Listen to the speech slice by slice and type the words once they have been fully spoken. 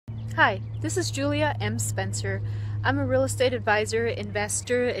Hi, this is Julia M. Spencer. I'm a real estate advisor,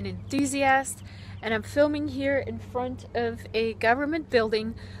 investor, and enthusiast, and I'm filming here in front of a government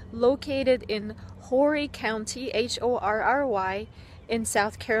building located in Horry County, Horry, in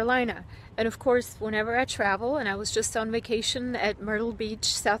South Carolina. And of course, whenever I travel, and I was just on vacation at Myrtle Beach,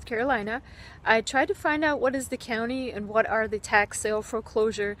 South Carolina, I try to find out what is the county and what are the tax sale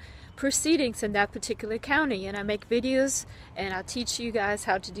foreclosure proceedings in that particular county, and I make videos and I'll teach you guys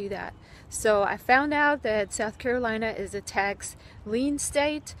how to do that. So I found out that South Carolina is a tax lien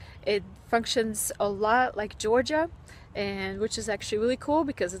state. It functions a lot like Georgia, and which is actually really cool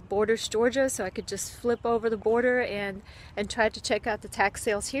because it borders Georgia, so I could just flip over the border and try to check out the tax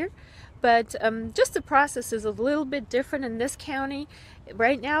sales here. But just the process is a little bit different in this county.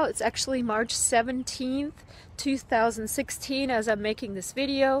 Right now it's actually March 17th, 2016 as I'm making this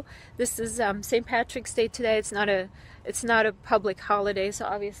video. This is St. Patrick's Day today. It's not a public holiday, so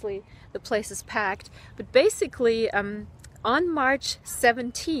obviously the place is packed. But basically on March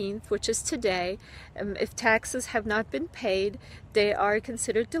 17th, which is today, if taxes have not been paid, they are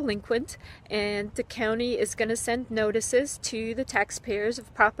considered delinquent, and the county is going to send notices to the taxpayers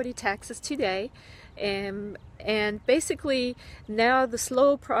of property taxes today. And basically now the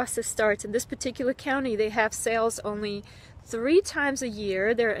slow process starts. In this particular county, they have sales only 3 times a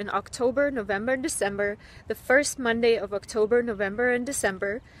year. They're in October, November, and December, the first Monday of October, November, and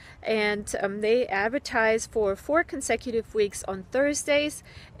December. And they advertise for 4 consecutive weeks on Thursdays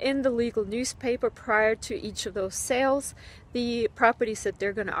in the legal newspaper prior to each of those sales, the properties that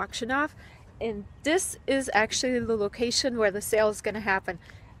they're going to auction off. And this is actually the location where the sale is going to happen.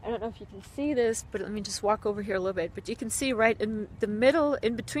 I don't know if you can see this, but let me just walk over here a little bit. But you can see right in the middle,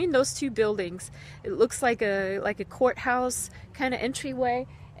 in between those two buildings, it looks like a courthouse kind of entryway,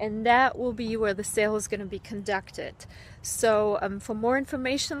 and that will be where the sale is going to be conducted. So for more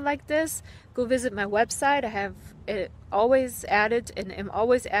information like this, go visit my website. I have it always added, and am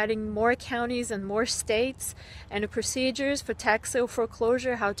always adding more counties and more states and the procedures for tax sale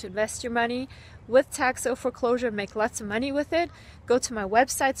foreclosure, how to invest your money with tax sale foreclosure, make lots of money with it. Go to my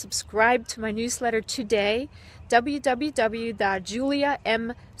website, subscribe to my newsletter today,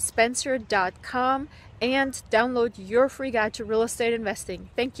 www.juliamspencer.com, and download your free guide to real estate investing.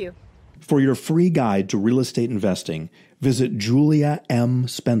 Thank you. For your free guide to real estate investing, visit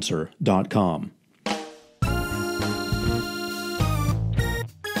juliamspencer.com.